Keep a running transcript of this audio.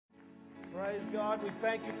Praise God. We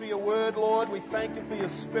thank you for your word, Lord. We thank you for your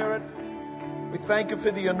spirit. We thank you for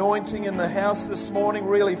the anointing in the house this morning.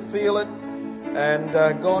 Really feel it. And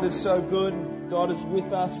God is so good. God is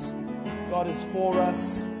with us. God is for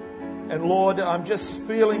us. And Lord, I'm just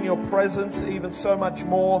feeling your presence even so much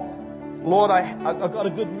more. Lord, I got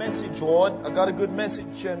a good message, Lord. I got a good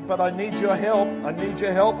message, but I need your help. I need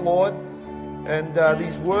your help, Lord. And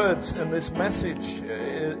these words and this message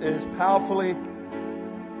is powerfully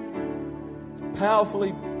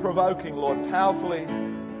provoking, Lord, powerfully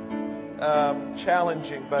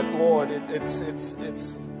challenging. But Lord, it's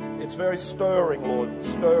very stirring, Lord,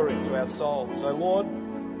 stirring to our souls. So, Lord,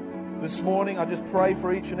 this morning I just pray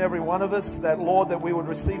for each and every one of us that, Lord, that we would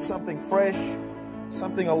receive something fresh,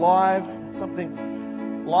 something alive,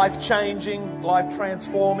 something life-changing,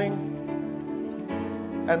 life-transforming.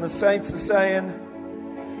 And the saints are saying,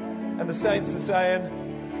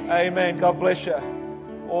 amen. God bless you.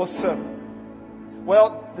 Awesome.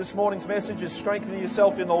 Well, this morning's message is strengthening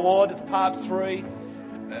yourself in the Lord. It's part 3.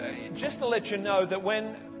 Just to let you know that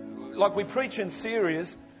we preach in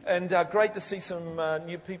series, and great to see some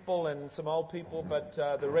new people and some old people, but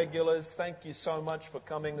the regulars, thank you so much for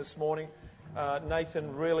coming this morning.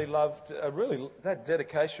 Nathan really loved, that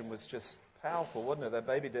dedication was just powerful, wasn't it? That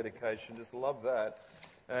baby dedication, just love that.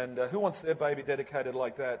 And who wants their baby dedicated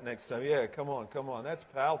like that next time? Yeah, come on. That's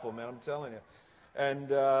powerful, man, I'm telling you. And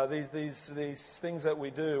these things that we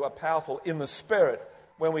do are powerful in the Spirit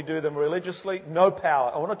when we do them religiously. No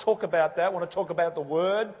power. I want to talk about that. I want to talk about the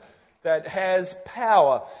Word that has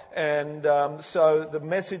power. And so the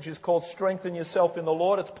message is called Strengthen Yourself in the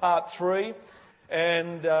Lord. It's part 3.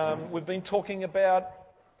 And we've been talking about,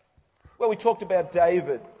 we talked about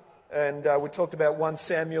David. And we talked about 1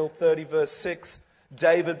 Samuel 30 verse 6.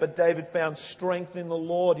 But David found strength in the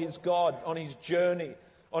Lord, his God, on his journey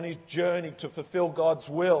to fulfill God's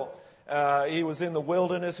will. He was in the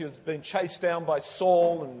wilderness. He was being chased down by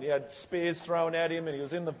Saul, and he had spears thrown at him, and he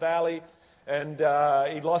was in the valley, and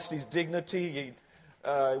he lost his dignity. He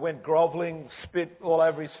went groveling, spit all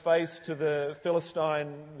over his face to the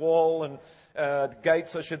Philistine wall and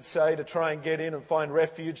gates, I should say, to try and get in and find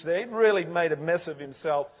refuge there. He really made a mess of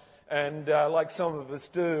himself, and like some of us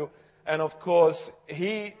do. And of course,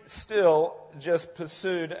 he still just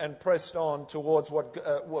pursued and pressed on towards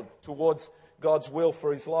towards God's will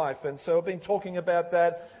for his life. And so I've been talking about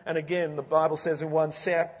that. And again, the Bible says in 1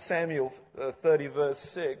 Samuel 30 verse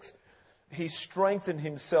 6, he strengthened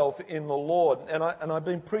himself in the Lord. And I've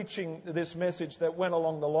been preaching this message that went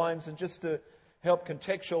along the lines, and just to help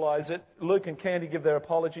contextualize it, Luke and Candy give their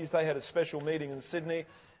apologies. They had a special meeting in Sydney.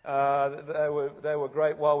 They were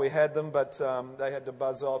great while we had them, but they had to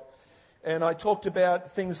buzz off. And I talked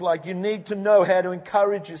about things like you need to know how to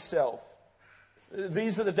encourage yourself.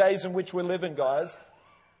 These are the days in which we're living, guys.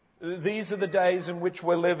 These are the days in which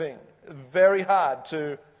we're living. Very hard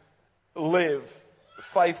to live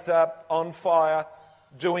faithed up, on fire,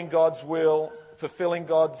 doing God's will, fulfilling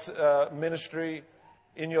God's ministry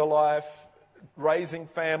in your life, raising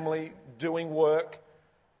family, doing work,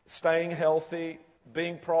 staying healthy,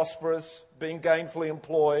 being prosperous, being gainfully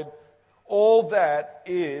employed. All that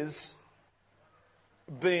is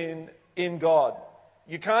being in God.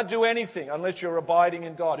 You can't do anything unless you're abiding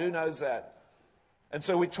in God. Who knows that? And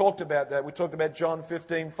so we talked about that. We talked about John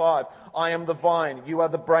 15:5. I am the vine, you are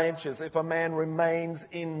the branches. If a man remains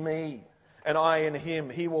in me and I in him,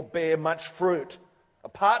 he will bear much fruit.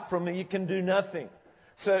 Apart from me, you can do nothing.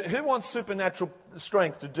 So who wants supernatural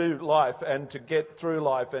strength to do life and to get through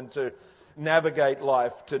life and to navigate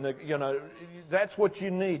life? That's what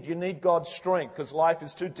you need. You need God's strength, because life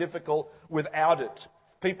is too difficult without it.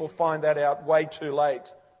 People find that out way too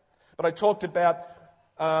late. But I talked about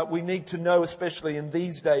we need to know, especially in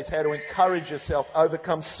these days, how to encourage yourself,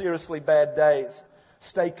 overcome seriously bad days,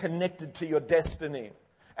 stay connected to your destiny,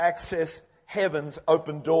 access heaven's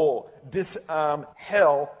open door, disarm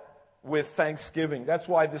hell with thanksgiving. That's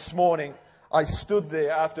why this morning I stood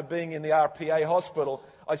there after being in the RPA hospital.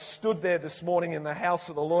 I stood there this morning in the house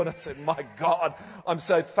of the Lord. I said, my God, I'm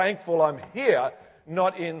so thankful I'm here,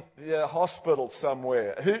 not in the hospital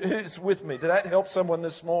somewhere. Who's with me? Did that help someone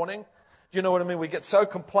this morning? Do you know what I mean? We get so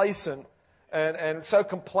complacent and so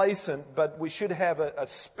complacent, but we should have a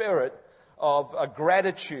spirit of a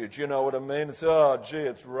gratitude. You know what I mean? It's,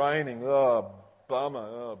 it's raining. Oh, bummer.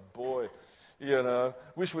 Oh, boy.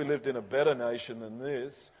 Wish we lived in a better nation than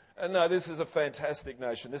this. And no, this is a fantastic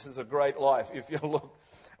nation. This is a great life if you look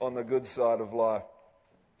on the good side of life.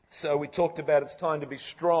 So we talked about it's time to be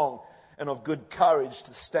strong and of good courage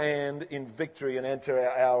to stand in victory and enter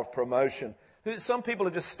our hour of promotion. Some people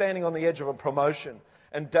are just standing on the edge of a promotion.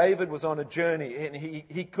 And David was on a journey, and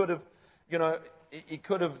he could have, he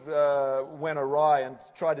could have went awry and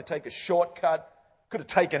tried to take a shortcut. Could have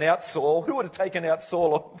taken out Saul. Who would have taken out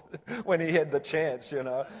Saul when he had the chance,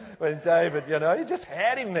 When David, he just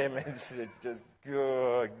had him there, man.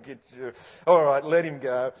 All right, let him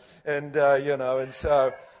go. And, and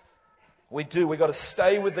so we've got to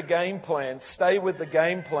stay with the game plan,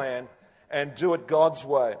 and do it God's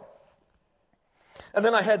way. And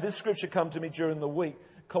then I had this scripture come to me during the week,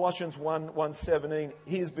 Colossians 1:17.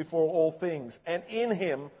 He is before all things, and in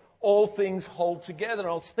him all things hold together. And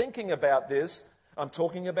I was thinking about this. I'm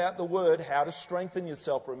talking about the word, how to strengthen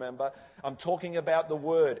yourself, remember. I'm talking about the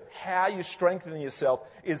word. How you strengthen yourself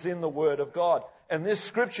is in the word of God. And this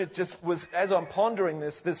scripture just was, as I'm pondering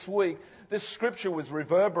this week, this scripture was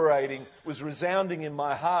reverberating, was resounding in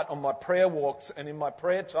my heart on my prayer walks and in my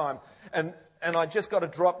prayer time. And I just got to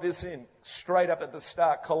drop this in straight up at the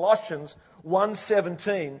start. Colossians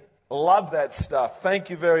 1:17. Love that stuff. Thank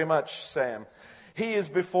you very much, Sam. He is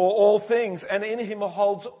before all things, and in him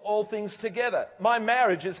holds all things together. My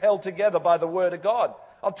marriage is held together by the word of God.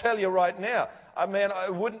 I'll tell you right now.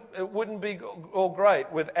 It wouldn't be all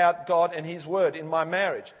great without God and his word in my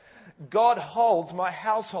marriage. God holds my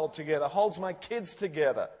household together, holds my kids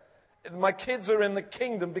together. My kids are in the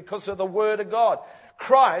kingdom because of the word of God.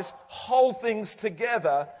 Christ holds things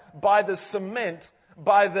together by the cement,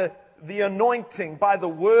 by the anointing, by the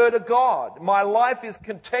word of God. My life is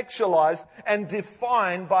contextualized and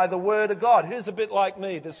defined by the word of God. Who's a bit like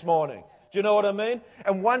me this morning? Do you know what I mean?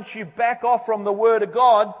 And once you back off from the word of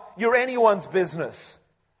God, you're anyone's business.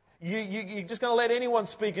 You're just going to let anyone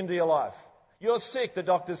speak into your life. You're sick. The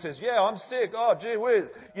doctor says, yeah, I'm sick. Oh, gee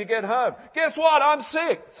whiz. You get home. Guess what? I'm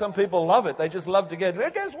sick. Some people love it. They just love to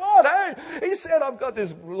guess what? Hey, he said I've got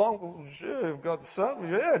this I've got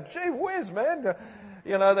something. Yeah, gee whiz, man.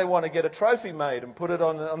 They want to get a trophy made and put it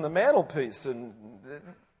on the mantelpiece. And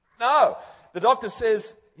no, the doctor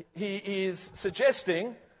says he is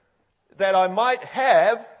suggesting that I might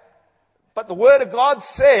have, but the word of God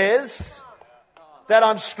says that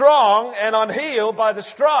I'm strong and I'm healed by the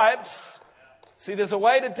stripes. See, there's a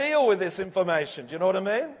way to deal with this information. Do you know what I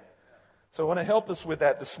mean? So I want to help us with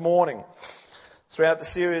that this morning. Throughout the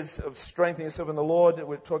series of Strengthening Yourself in the Lord,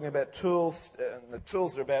 we're talking about tools, and the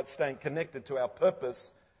tools are about staying connected to our purpose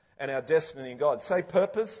and our destiny in God. Say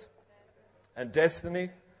purpose and destiny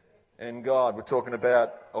in God. We're talking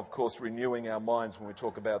about, of course, renewing our minds when we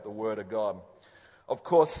talk about the Word of God. Of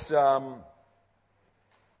course, I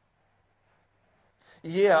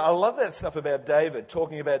love that stuff about David,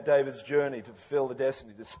 talking about David's journey to fulfill the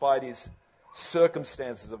destiny, despite his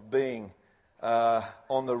circumstances of being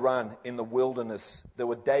on the run in the wilderness. There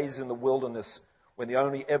were days in the wilderness when the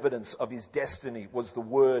only evidence of his destiny was the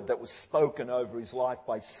word that was spoken over his life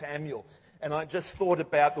by Samuel. And I just thought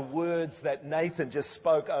about the words that Nathan just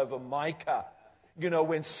spoke over Micah.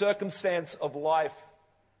 When circumstance of life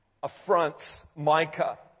affronts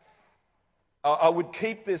Micah. I would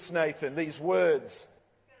keep this, Nathan, these words.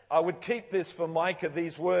 I would keep this for Micah,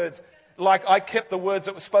 these words. Like I kept the words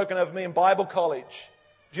that were spoken over me in Bible college.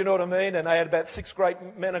 Do you know what I mean? And I had about 6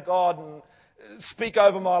 great men of God and speak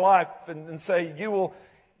over my life and say, you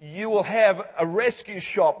will have a rescue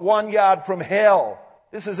shop 1 yard from hell.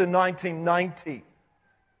 This is in 1990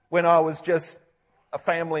 when I was just a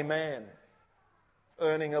family man,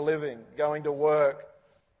 earning a living, going to work.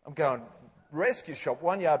 I'm going, rescue shop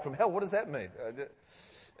 1 yard from hell. What does that mean?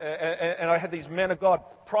 And I had these men of God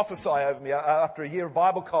prophesy over me after a year of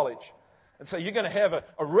Bible college. And so you're going to have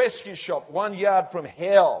a rescue shop 1 yard from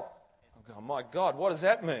hell. I'm going, my God, what does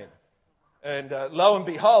that mean? And lo and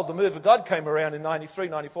behold, the move of God came around in 93,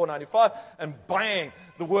 94, 95, and bang,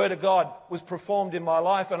 the word of God was performed in my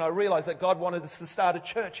life, and I realized that God wanted us to start a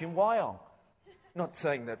church in Wyong. Not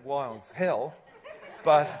saying that Wyong's hell,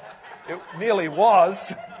 but it nearly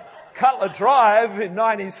was. Cutler Drive in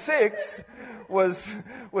 96 was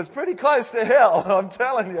pretty close to hell, I'm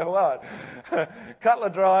telling you what. Cutler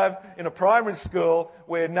Drive in a primary school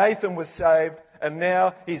where Nathan was saved, and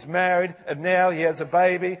now he's married, and now he has a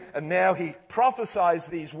baby, and now he prophesies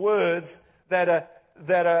these words that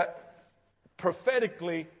are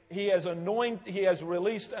prophetically, he has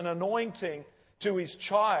released an anointing to his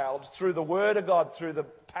child through the word of God, through the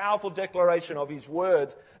powerful declaration of his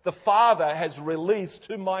words. The Father has released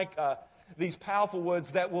to Micah these powerful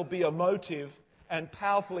words that will be emotive and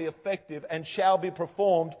powerfully effective and shall be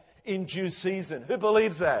performed in due season. Who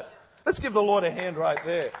believes that? Let's give the Lord a hand right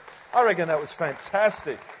there. I reckon that was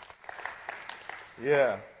fantastic.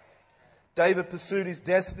 Yeah. David pursued his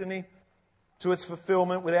destiny to its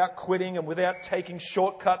fulfillment without quitting and without taking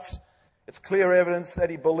shortcuts. It's clear evidence that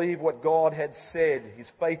he believed what God had said. His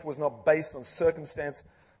faith was not based on circumstance,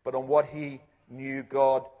 but on what he knew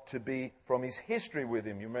God to be from his history with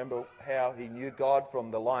him. You remember how he knew God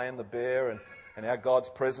from the lion, the bear, and how God's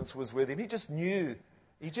presence was with him. He just knew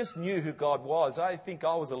who God was. I think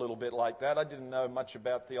I was a little bit like that. I didn't know much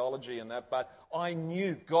about theology and that, but I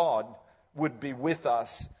knew God would be with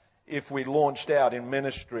us if we launched out in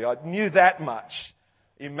ministry. I knew that much.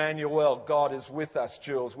 Emmanuel, God is with us,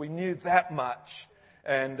 Jules. We knew that much.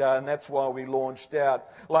 And that's why we launched out.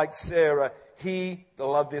 Like Sarah, I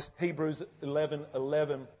love this, Hebrews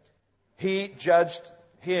 11:11. He judged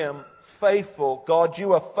him faithful. God,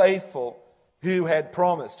 you are faithful. Who had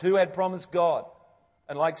promised? Who had promised? God.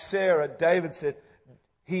 And like Sarah, David said,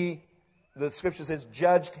 the scripture says,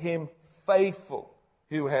 judged him faithful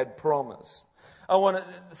who had promised. I want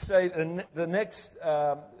to say the next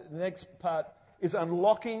part is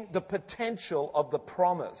unlocking the potential of the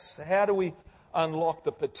promise. How do we unlock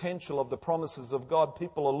the potential of the promises of God?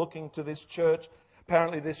 People are looking to this church.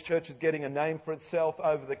 Apparently this church is getting a name for itself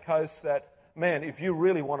over the coast that, man, if you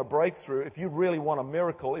really want a breakthrough, if you really want a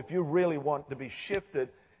miracle, if you really want to be shifted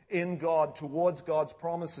in God towards God's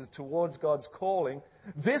promises, towards God's calling,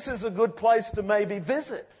 this is a good place to maybe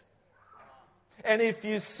visit. And if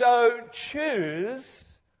you so choose,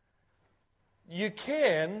 you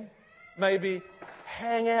can maybe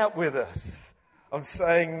hang out with us. I'm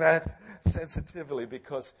saying that sensitively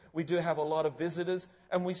because we do have a lot of visitors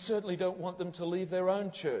and we certainly don't want them to leave their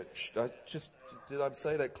own church. Did I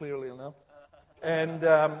say that clearly enough? And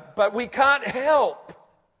but we can't help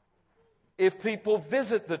if people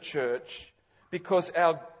visit the church because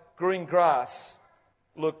our green grass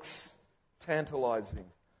looks tantalizing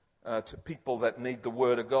to people that need the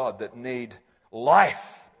Word of God, that need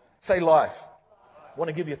life. Say life. I want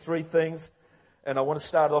to give you 3 things, and I want to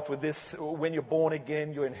start off with this. When you're born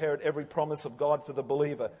again, you inherit every promise of God for the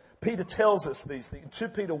believer. Peter tells us these things. 2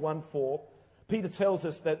 Peter 1:4, Peter tells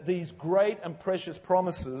us that these great and precious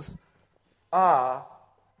promises are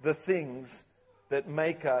the things that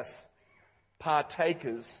make us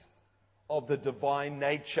partakers of the divine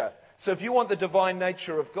nature. So if you want the divine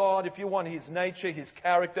nature of God, if you want His nature, His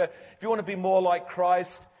character, if you want to be more like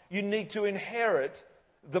Christ, you need to inherit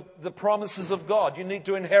the promises of God. You need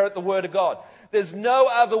to inherit the Word of God. There's no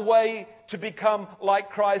other way to become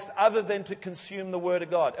like Christ other than to consume the Word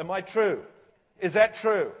of God. Am I true? Is that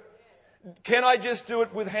true? Can I just do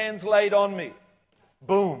it with hands laid on me?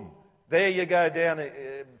 Boom. There you go down.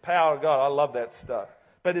 Power of God. I love that stuff.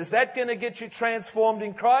 But is that going to get you transformed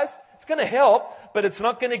in Christ? It's going to help, but it's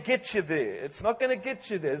not going to get you there. It's not going to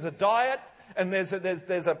get you there. There's a diet and there's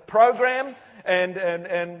a program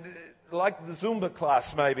and like the Zumba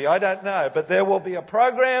class maybe, I don't know. But there will be a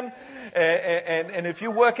program and if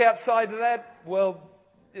you work outside of that, well,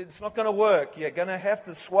 it's not going to work. You're going to have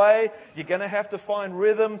to sway. You're going to have to find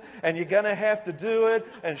rhythm and you're going to have to do it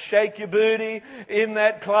and shake your booty in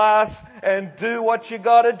that class and do what you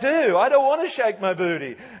got to do. I don't want to shake my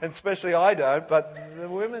booty, and especially I don't, but the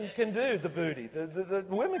women can do the booty. The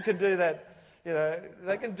women can do that. You know,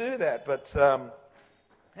 they can do that, but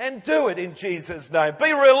and do it in Jesus' name.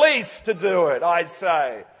 Be released to do it, I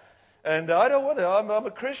say. And I don't want to, I'm a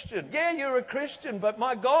Christian. Yeah, you're a Christian, but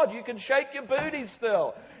my God, you can shake your booty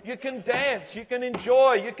still. You can dance, you can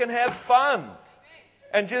enjoy, you can have fun.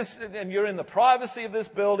 And you're in the privacy of this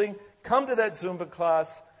building. Come to that Zumba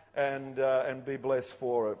class and be blessed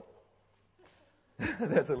for it.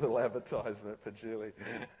 That's a little advertisement for Julie.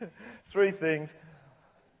 3 things.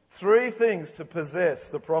 3 things to possess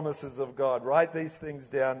the promises of God. Write these things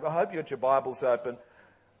down. I hope you got your Bibles open.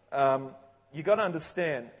 You got to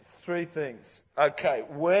understand 3 things. Okay,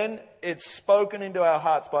 when it's spoken into our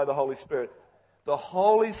hearts by the Holy Spirit,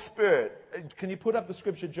 can you put up the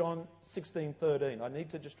scripture, John 16:13? I need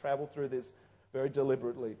to just travel through this very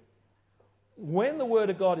deliberately. When the Word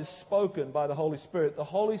of God is spoken by the Holy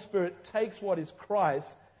Spirit takes what is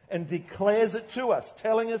Christ and declares it to us,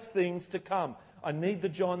 telling us things to come. I need the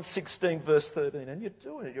John 16 verse 13. And you're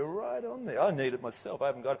doing it. You're right on there. I need it myself. I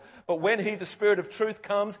haven't got it. But when He, the Spirit of truth,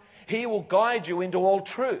 comes, He will guide you into all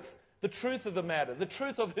truth. The truth of the matter. The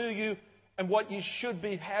truth of who you and what you should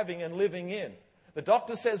be having and living in. The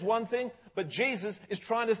doctor says one thing, but Jesus is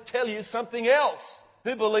trying to tell you something else.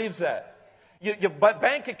 Who believes that? Your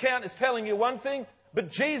bank account is telling you one thing, but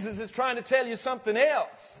Jesus is trying to tell you something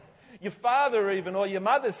else. Your father even or your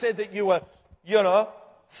mother said that you were,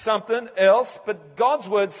 something else, but God's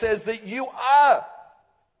Word says that you are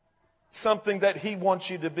something that He wants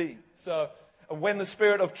you to be. So when the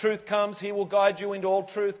Spirit of truth comes, He will guide you into all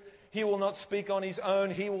truth. He will not speak on His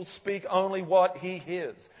own. He will speak only what He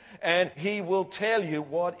hears. And He will tell you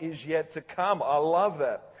what is yet to come. I love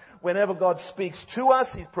that. whenever God speaks to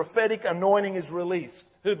us, His prophetic anointing is released.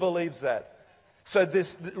 Who believes that? So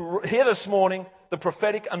here this morning, the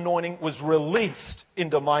prophetic anointing was released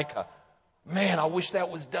into Micah. Man, I wish that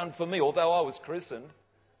was done for me, although I was christened.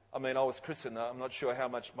 I'm not sure how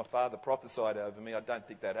much my father prophesied over me. I don't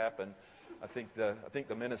think that happened. I think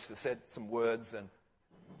the minister said some words, and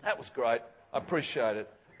that was great. I appreciate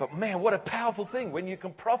it. But man, what a powerful thing when you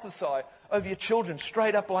can prophesy over your children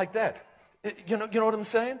straight up like that. You know what I'm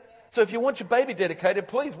saying? So if you want your baby dedicated,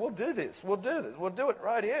 please, we'll do this. We'll do it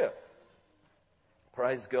right here.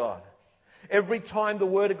 Praise God. Every time the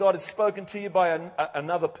Word of God is spoken to you by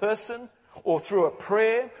another person, or through a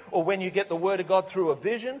prayer, or when you get the Word of God through a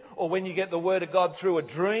vision, or when you get the Word of God through a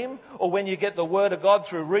dream, or when you get the Word of God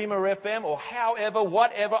through Rhema FM, or however,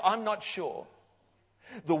 whatever, I'm not sure.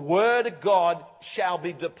 The Word of God shall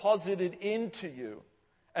be deposited into you,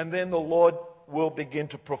 and then the Lord will begin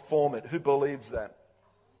to perform it. Who believes that?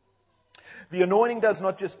 The anointing does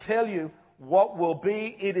not just tell you what will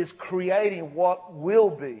be, it is creating what will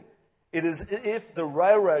be. It is if the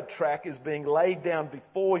railroad track is being laid down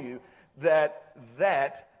before you,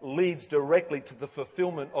 that leads directly to the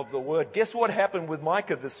fulfillment of the word. Guess what happened with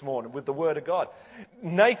Micah this morning with the word of God?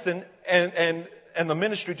 Nathan and the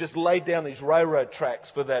ministry just laid down these railroad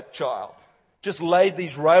tracks for that child. Just laid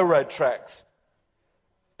these railroad tracks.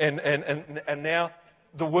 And now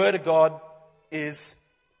the word of God is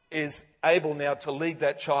able now to lead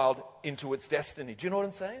that child into its destiny. Do you know what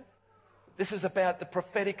I'm saying? This is about the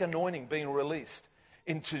prophetic anointing being released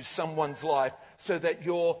into someone's life so that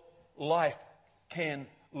your life can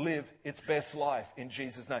live its best life in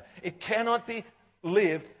Jesus' name. It cannot be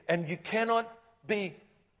lived, and you cannot be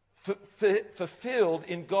fulfilled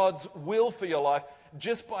in God's will for your life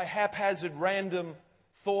just by haphazard random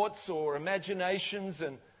thoughts or imaginations.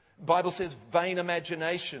 And the Bible says vain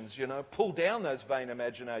imaginations, pull down those vain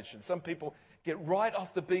imaginations. Some people get right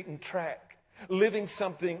off the beaten track, living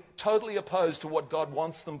something totally opposed to what God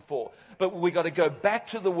wants them for. But we've got to go back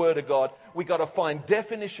to the Word of God. We've got to find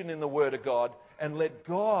definition in the Word of God and let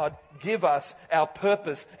God give us our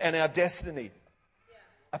purpose and our destiny.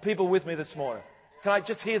 Are people with me this morning? Can I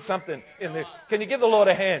just hear something in there? Can you give the Lord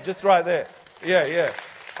a hand just right there? Yeah.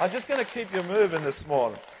 I'm just going to keep you moving this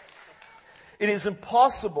morning. It is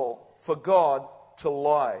impossible for God to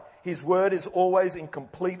lie. His word is always in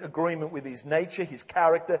complete agreement with His nature, His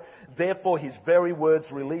character. Therefore, His very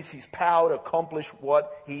words release His power to accomplish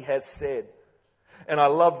what He has said. And I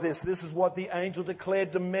love this. This is what the angel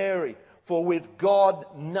declared to Mary. For with God,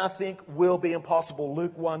 nothing will be impossible.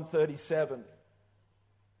 Luke 1:37.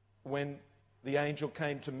 When the angel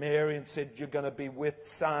came to Mary and said, you're going to be with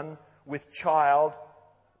child,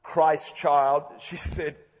 Christ's child. She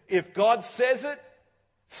said, if God says it,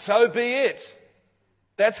 so be it.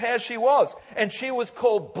 That's how she was. And she was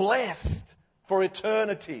called blessed for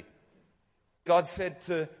eternity. God said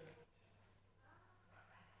to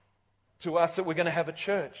us that we're going to have a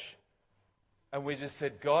church. And we just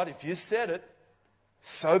said, God, if you said it,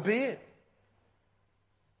 so be it.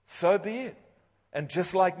 So be it. And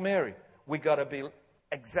just like Mary, we got to be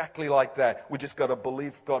exactly like that. We just got to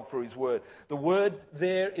believe God for His word. The word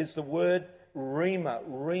there is the word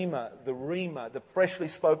Rhema, the freshly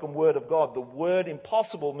spoken word of God. The word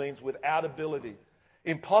impossible means without ability.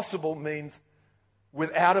 Impossible means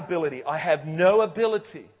without ability. I have no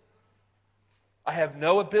ability. I have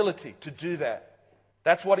no ability to do that.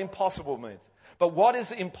 That's what impossible means. But what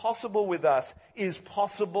is impossible with us is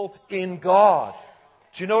possible in God.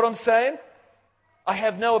 Do you know what I'm saying? I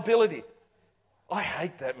have no ability. I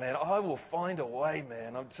hate that, man. I will find a way,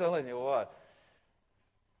 man. I'm telling you what.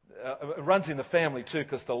 It runs in the family too,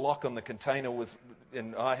 because the lock on the container was,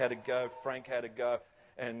 and I had to go, Frank had to go,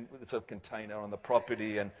 and it's a container on the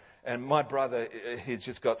property, and my brother, he's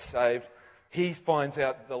just got saved. He finds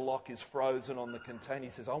out the lock is frozen on the container. He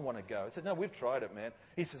says, I want to go. I said, no, we've tried it, man.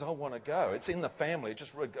 He says, I want to go. It's in the family.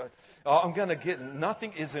 I'm going to get,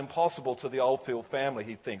 nothing is impossible to the Oldfield family,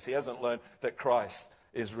 he thinks. He hasn't learned that Christ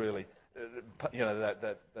is really,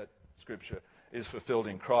 that scripture is fulfilled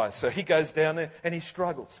in Christ. So he goes down there and he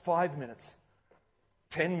struggles. 5 minutes,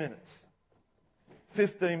 10 minutes,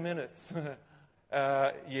 15 minutes.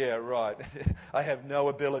 Yeah, right. I have no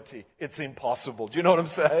ability. It's impossible. Do you know what I'm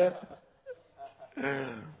saying?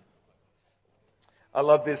 I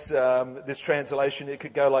love this translation. It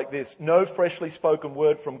could go like this. No freshly spoken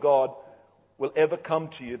word from God will ever come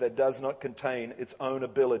to you that does not contain its own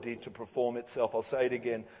ability to perform itself. I'll say it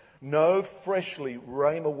again. No freshly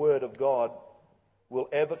rhema word of God will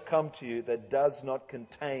ever come to you that does not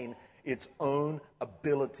contain its own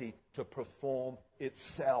ability to perform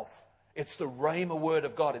itself. It's the rhema word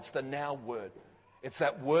of God. It's the now word. It's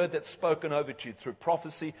that word that's spoken over to you through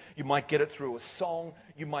prophecy. You might get it through a song.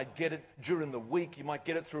 You might get it during the week. You might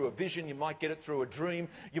get it through a vision. You might get it through a dream.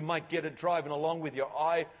 You might get it driving along with your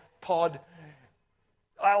iPod.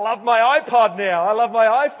 I love my iPod now. I love my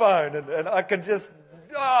iPhone. And I can just,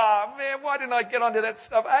 man, why didn't I get onto that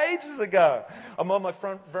stuff ages ago? I'm on my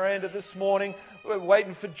front veranda this morning. We're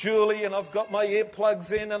waiting for Julie, and I've got my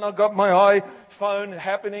earplugs in, and I've got my iPhone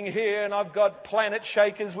happening here, and I've got Planet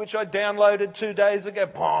Shakers, which I downloaded 2 days ago.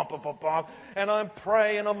 Bom, bom, bom, bom. And I'm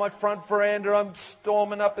praying on my front veranda. I'm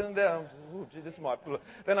storming up and down. Ooh, gee,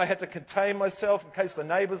 then I had to contain myself in case the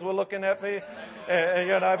neighbors were looking at me,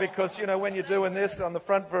 because, when you're doing this on the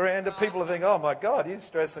front veranda, people are thinking, oh my God, he's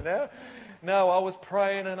stressing out. No, I was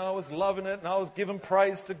praying and I was loving it and I was giving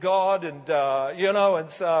praise to God and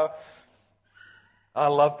so I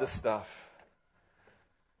love this stuff.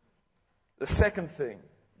 The second thing,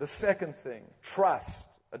 trust,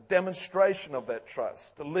 a demonstration of that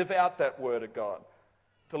trust, to live out that word of God,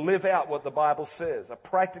 to live out what the Bible says, a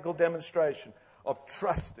practical demonstration of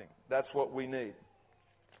trusting. That's what we need.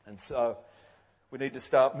 And so we need to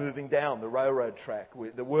start moving down the railroad track.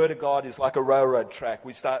 The Word of God is like a railroad track.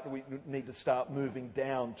 We need to start moving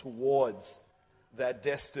down towards that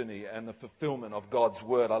destiny and the fulfillment of God's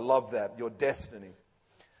Word. I love that, your destiny.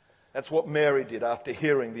 That's what Mary did after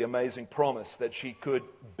hearing the amazing promise that she could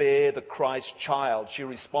bear the Christ child. She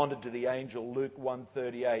responded to the angel, Luke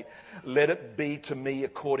 1:38, "Let it be to me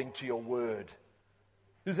according to your word."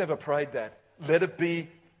 Who's ever prayed that? Let it be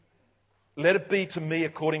to me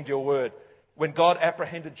according to your word. When God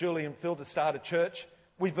apprehended Julie and Phil to start a church,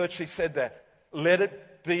 we virtually said that. Let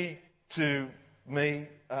it be to me,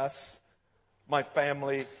 us, my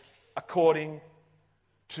family, according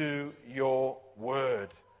to your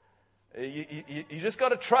word. You just got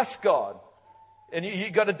to trust God. And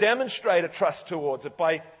you got to demonstrate a trust towards it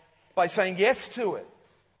by saying yes to it.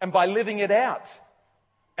 And by living it out.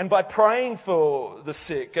 And by praying for the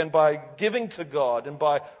sick. And by giving to God. And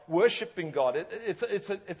by worshiping God.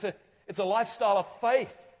 It's a lifestyle of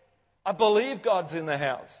faith. I believe God's in the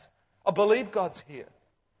house. I believe God's here.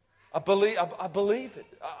 I believe it.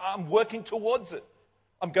 I'm working towards it.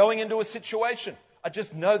 I'm going into a situation. I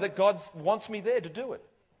just know that God wants me there to do it.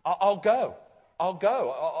 I'll go. I'll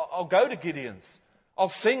go to Gideon's. I'll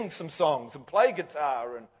sing some songs and play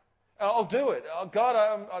guitar and I'll do it.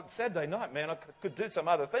 God, Saturday night, man, I could do some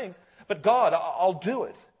other things. But God, I'll do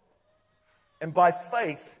it. And by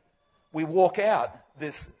faith, we walk out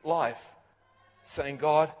this life saying,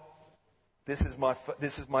 God, this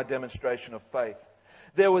is my demonstration of faith.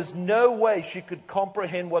 There was no way she could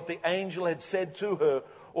comprehend what the angel had said to her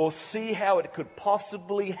or see how it could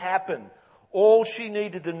possibly happen. All she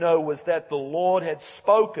needed to know was that the Lord had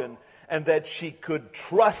spoken and that she could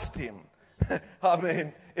trust him. I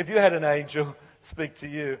mean, if you had an angel speak to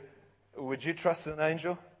you, would you trust an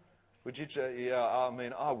angel? Would you? Yeah, I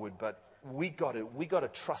mean, I would, but we got to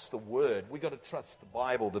trust the Word. We got to trust the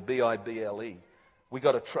Bible, the Bible. We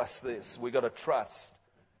got to trust this. We got to trust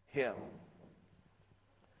Him.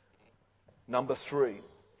 Number three,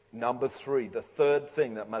 the third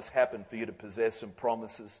thing that must happen for you to possess some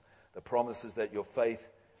promises. The promises that your faith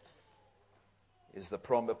is the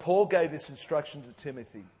promise. Paul gave this instruction to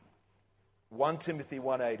Timothy. 1 Timothy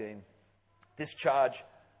 1:18. This charge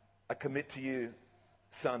I commit to you,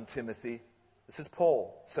 son Timothy. This is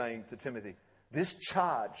Paul saying to Timothy. This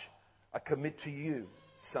charge I commit to you,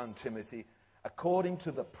 son Timothy, according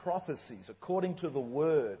to the prophecies, according to the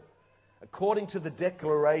word, according to the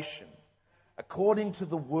declaration, according to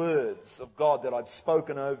the words of God that I've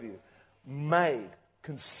spoken over you, made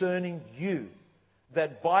concerning you,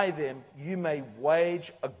 that by them you may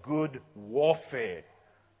wage a good warfare.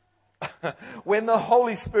 When the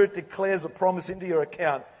Holy Spirit declares a promise into your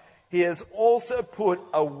account, He has also put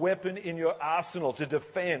a weapon in your arsenal to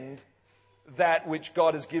defend that which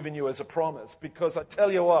God has given you as a promise. Because I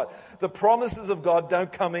tell you what, the promises of God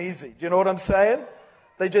don't come easy. Do you know what I'm saying?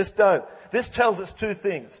 They just don't. This tells us two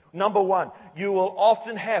things. Number one, you will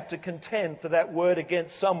often have to contend for that word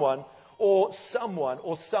against someone or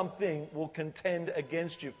something will contend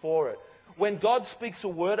against you for it. When God speaks a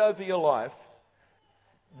word over your life,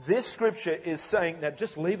 this scripture is saying, now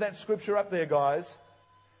just leave that scripture up there, guys.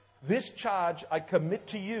 This charge I commit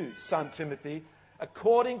to you, son Timothy,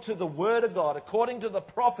 according to the word of God, according to the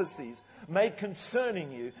prophecies made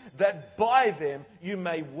concerning you, that by them you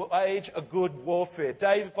may wage a good warfare.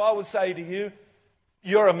 Dave, if I would say to you,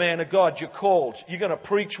 you're a man of God, you're called, you're going to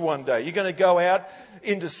preach one day, you're going to go out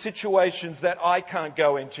into situations that I can't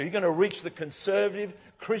go into, you're going to reach the conservative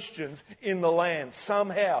Christians in the land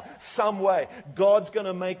somehow, some way. God's going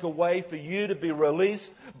to make a way for you to be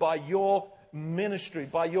released by your ministry,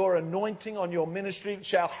 by your anointing on your ministry,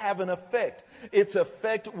 shall have an effect. Its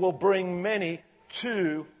effect will bring many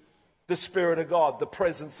to the Spirit of God, the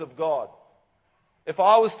presence of God. If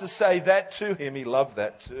I was to say that to him, he loved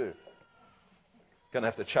that too. Going to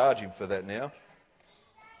have to charge him for that now.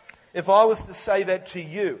 If I was to say that to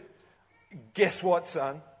you, guess what,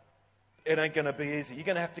 son? It ain't going to be easy. You're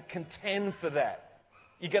going to have to contend for that.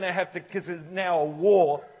 You're going to have to, because there's now a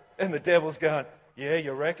war, and the devil's going, yeah,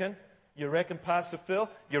 you reckon? You reckon, Pastor Phil?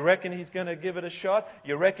 You reckon he's going to give it a shot?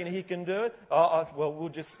 You reckon he can do it? Well,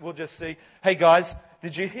 we'll just see. Hey, guys,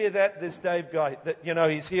 did you hear that? This Dave guy,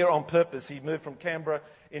 he's here on purpose. He moved from Canberra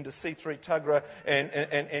into C3 Tuggerah,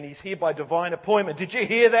 and he's here by divine appointment. Did you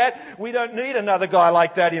hear that? We don't need another guy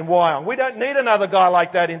like that in Wyong. We don't need another guy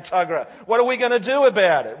like that in Tuggerah. What are we going to do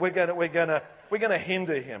about it? We're going to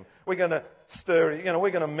hinder him. We're going to stir.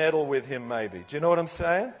 We're going to meddle with him. Maybe. Do you know what I'm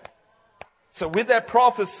saying? So with that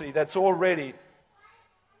prophecy that's already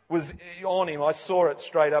was on him, I saw it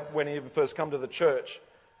straight up when he even first come to the church.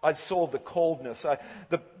 I saw the coldness.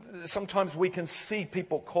 Sometimes we can see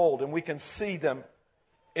people called and we can see them.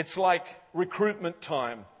 It's like recruitment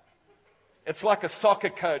time. It's like a soccer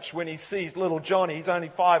coach when he sees little Johnny. He's only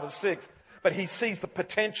 5 or 6, but he sees the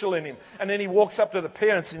potential in him. And then he walks up to the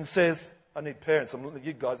parents and says, I need parents.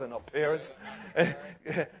 You guys are not parents.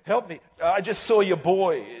 Help me. I just saw your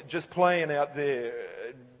boy just playing out there,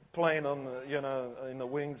 playing on in the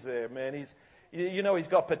wings there, man. He's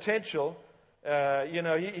got potential.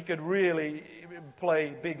 He could really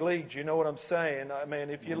play big leagues. You know what I'm saying? I mean,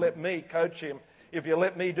 if you let me coach him, if you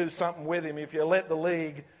let me do something with him, if you let the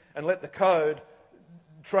league and let the code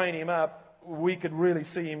train him up, we could really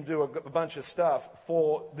see him do a bunch of stuff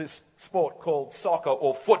for this sport called soccer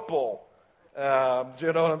or football. Do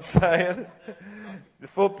you know what I'm saying? The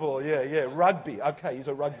football, yeah. Rugby. Okay, he's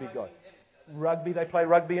a rugby guy. Rugby, they play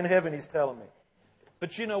rugby in heaven, he's telling me.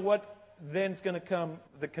 But you know what? Then's going to come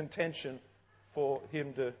the contention for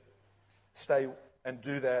him to stay and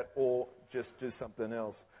do that or just do something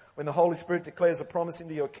else. When the Holy Spirit declares a promise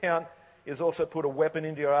into your account, He has also put a weapon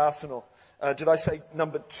into your arsenal. Did I say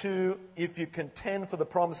number 2? If you contend for the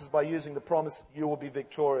promises by using the promise, you will be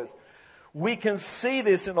victorious. We can see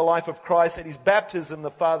this in the life of Christ at His baptism.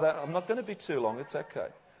 The Father, I'm not going to be too long, it's okay.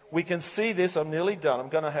 We can see this, I'm nearly done. I'm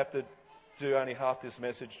going to have to do only half this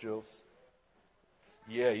message, Jules.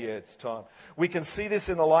 Yeah, it's time. We can see this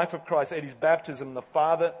in the life of Christ. At His baptism, the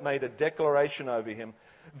Father made a declaration over Him.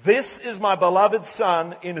 This is my beloved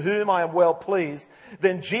Son, in whom I am well pleased.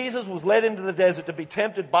 Then Jesus was led into the desert to be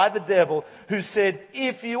tempted by the devil, who said,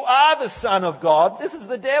 if you are the Son of God, this is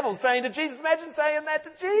the devil saying to Jesus, imagine saying that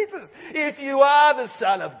to Jesus, if you are the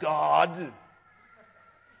Son of God.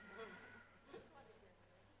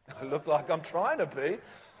 I look like I'm trying to be.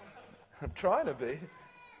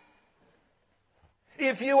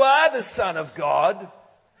 If you are the Son of God,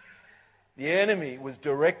 the enemy was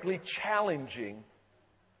directly challenging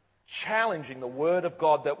the word of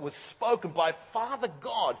God that was spoken by Father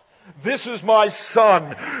God. This is my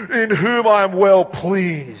Son, in whom I am well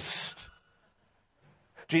pleased.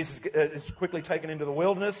 Jesus is quickly taken into the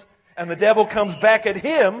wilderness, and the devil comes back at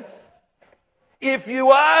him. If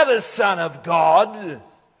you are the Son of God,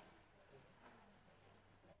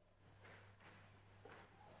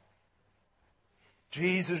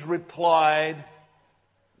 Jesus replied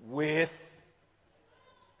with,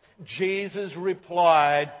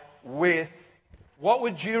 what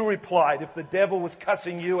would you reply if the devil was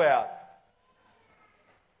cussing you out?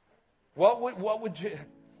 What would you,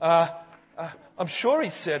 I'm sure he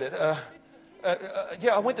said it.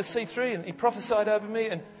 I went to C3 and he prophesied over me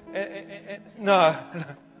and no.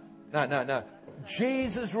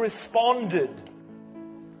 Jesus responded.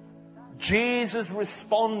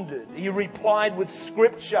 He replied with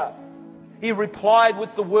Scripture. He replied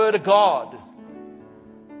with the Word of God.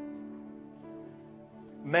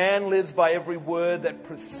 Man lives by every word that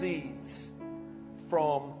proceeds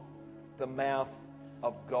from the mouth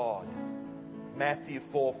of God. Matthew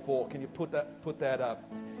 4:4. Can you put that up?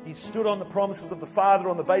 He stood on the promises of the Father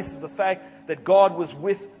on the basis of the fact that God was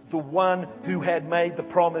with the one who had made the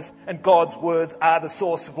promise, and God's words are the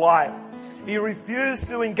source of life. He refused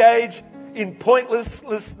to engage in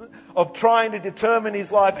pointlessness of trying to determine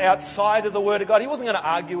his life outside of the Word of God. He wasn't going to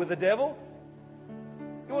argue with the devil.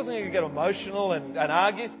 He wasn't going to get emotional and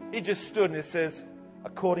argue. He just stood and it says,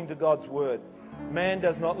 according to God's Word, man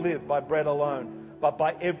does not live by bread alone, but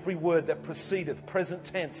by every word that proceedeth, present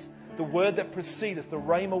tense, the word that proceedeth, the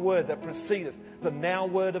Rhema word that proceedeth the now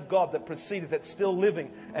word of God that proceeded, that's still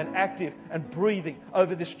living and active and breathing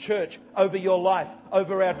over this church, over your life,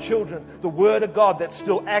 over our children. The word of God that's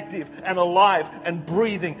still active and alive and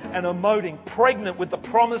breathing and emoting, pregnant with the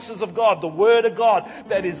promises of God. The word of God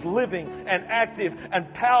that is living and active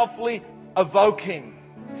and powerfully evoking.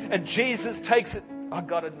 And Jesus takes it. I've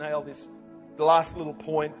got to nail this. The last little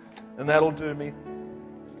point, and that'll do me.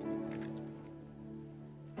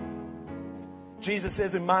 Jesus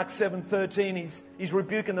says in Mark 7:13, he's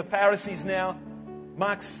rebuking the Pharisees now.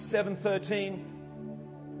 Mark 7:13,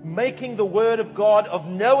 making the word of God of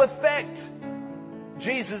no effect.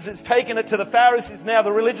 Jesus is taking it to the Pharisees now,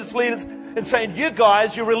 the religious leaders, and saying, you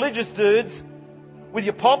guys, you religious dudes, with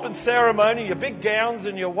your pomp and ceremony, your big gowns,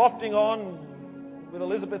 and your wafting on with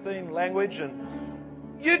Elizabethan language, and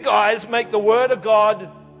you guys make the word of God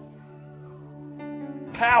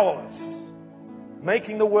powerless,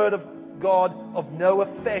 making the word of God of no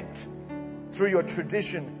effect through your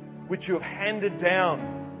tradition, which you have handed down.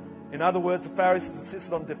 In other words, the Pharisees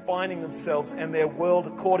insisted on defining themselves and their world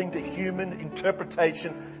according to human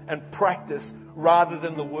interpretation and practice rather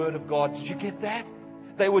than the word of God. Did you get that?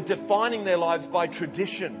 They were defining their lives by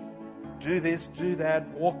tradition. Do this, do that,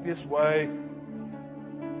 walk this way.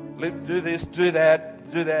 Do this, do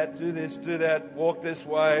that, do that, do this, do that, walk this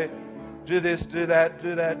way. Do this, do that,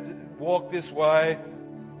 walk this way.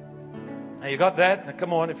 Now you got that? Now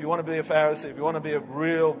come on, if you want to be a Pharisee, if you want to be a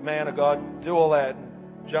real man of God, do all that.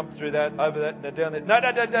 Jump through that, over that, and down there. No.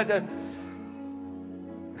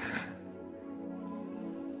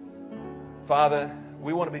 Father,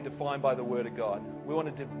 we want to be defined by the Word of God. We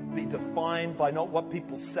want to be defined by not what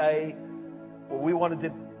people say, or we want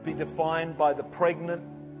to be defined by the pregnant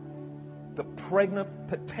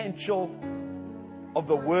potential of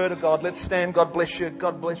the Word of God. Let's stand. God bless you.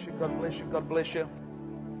 God bless you. God bless you. God bless you.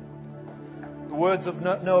 The words of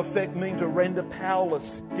no effect mean to render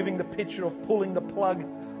powerless, giving the picture of pulling the plug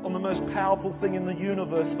on the most powerful thing in the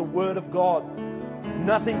universe, the Word of God.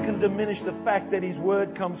 Nothing can diminish the fact that His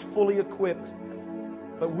Word comes fully equipped.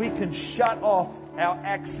 But we can shut off our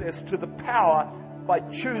access to the power by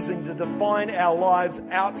choosing to define our lives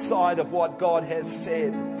outside of what God has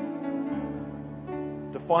said.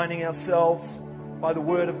 Defining ourselves by the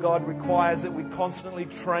Word of God requires that we constantly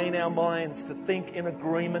train our minds to think in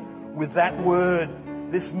agreement with that Word.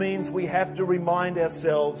 This means we have to remind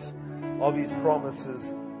ourselves of His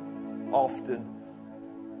promises often.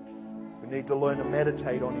 We need to learn to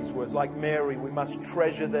meditate on His words. Like Mary, we must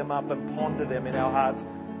treasure them up and ponder them in our hearts.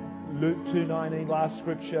 Luke 2:19, last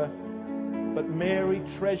scripture. But Mary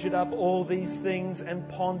treasured up all these things and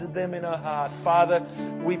pondered them in her heart. Father,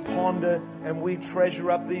 we ponder and we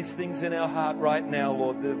treasure up these things in our heart right now,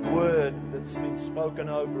 Lord. The word that's been spoken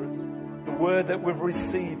over us. The word that we've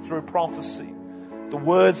received through prophecy. The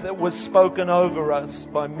words that were spoken over us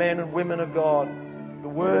by men and women of God. The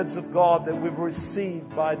words of God that we've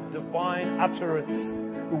received by divine utterance.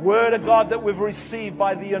 The word of God that we've received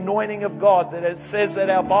by the anointing of God, that it says that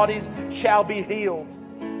our bodies shall be healed.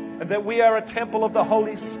 And that we are a temple of the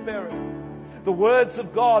Holy Spirit. The words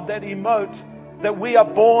of God that emote that we are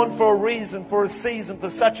born for a reason, for a season, for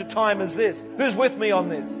such a time as this. Who's with me on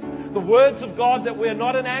this? The words of God that we are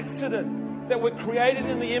not an accident, that we're created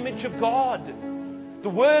in the image of God. The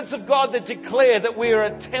words of God that declare that we are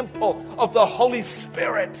a temple of the Holy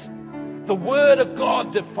Spirit. The Word of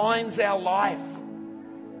God defines our life.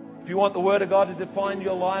 If you want the Word of God to define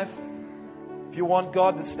your life, if you want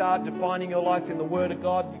God to start defining your life in the Word of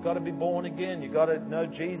God, you've got to be born again. You've got to know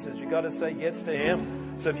Jesus. You've got to say yes to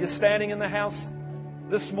Him. So if you're standing in the house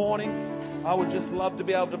this morning, I would just love to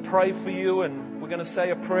be able to pray for you. And we're going to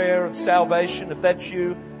say a prayer of salvation. If that's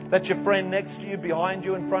you, that's your friend next to you, behind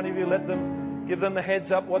you, in front of you, give them the heads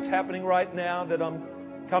up what's happening right now, that I'm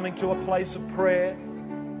coming to a place of prayer.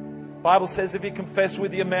 The Bible says if you confess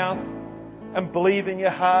with your mouth and believe in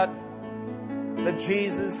your heart that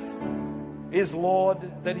Jesus is Lord,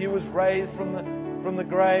 that He was raised from the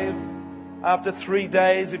grave after 3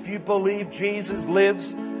 days. If you believe Jesus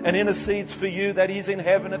lives and intercedes for you, that He's in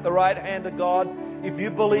heaven at the right hand of God. If you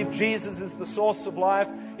believe Jesus is the source of life.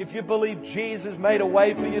 If you believe Jesus made a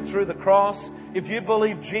way for you through the cross. If you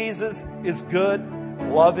believe Jesus is good,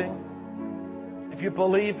 loving. If you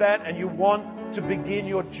believe that and you want to begin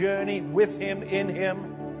your journey with Him, in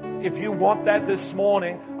Him. If you want that this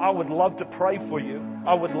morning, I would love to pray for you.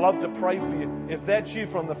 I would love to pray for you. If that's you,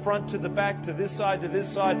 from the front to the back, to this side, if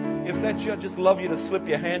that's you, I'd just love you to slip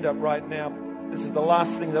your hand up right now. This is the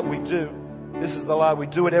last thing that we do. This is the last. We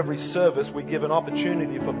do it every service. We give an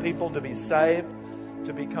opportunity for people to be saved,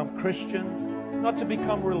 to become Christians, not to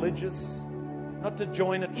become religious, not to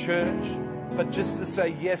join a church, but just to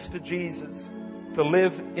say yes to Jesus. to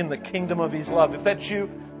live in the kingdom of His love. If that's you,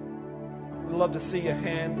 we'd love to see your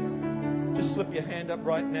hand. Just slip your hand up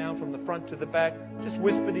right now from the front to the back. Just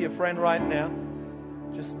whisper to your friend right now.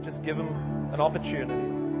 Just give him an opportunity.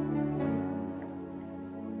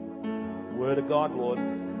 Word of God, Lord.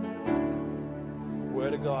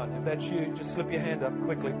 Word of God. If that's you, just slip your hand up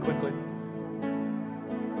quickly.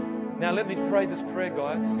 Now let me pray this prayer,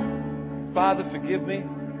 guys. Father, forgive me.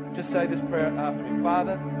 Just say this prayer after me.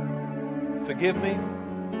 Father, forgive me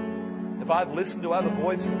if I've listened to other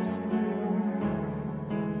voices.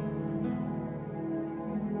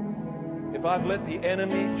 If I've let the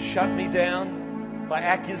enemy shut me down by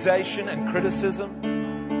accusation and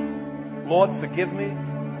criticism. Lord, forgive me.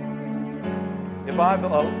 If I've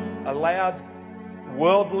allowed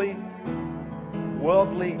worldly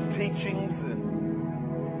teachings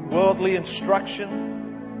and worldly instruction,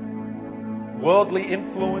 worldly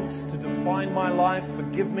influence to define my life,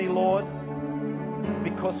 forgive me, Lord.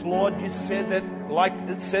 Because, Lord, you said that, like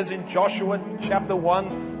it says in Joshua chapter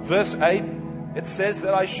 1, verse 8, it says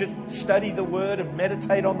that I should study the Word and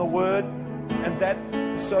meditate on the Word, and that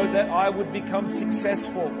so that I would become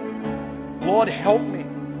successful. Lord, help me.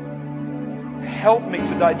 Help me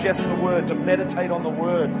to digest the Word, to meditate on the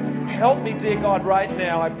Word. Help me, dear God, right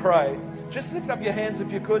now, I pray. Just lift up your hands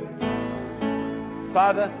if you could.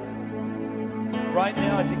 Father, right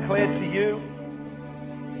now I declare to you,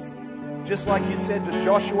 just like you said to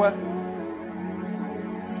Joshua,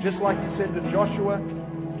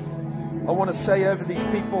 I want to say over these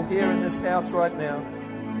people here in this house right now,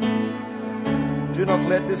 do not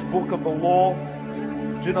let this book of the law,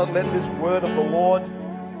 do not let this word of the Lord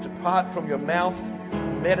depart from your mouth.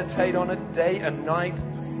 Meditate on it day and night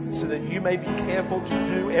so that you may be careful to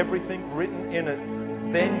do everything written in it.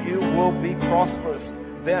 Then you will be prosperous.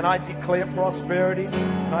 Then I declare prosperity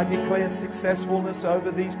and I declare successfulness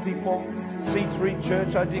over these people. C3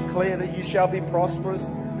 Church, I declare that you shall be prosperous,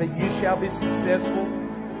 that you shall be successful.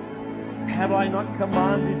 Have I not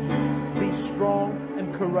commanded you? Be strong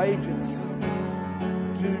and courageous.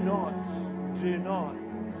 Do not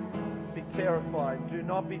be terrified. Do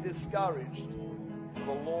not be discouraged. For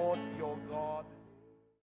the Lord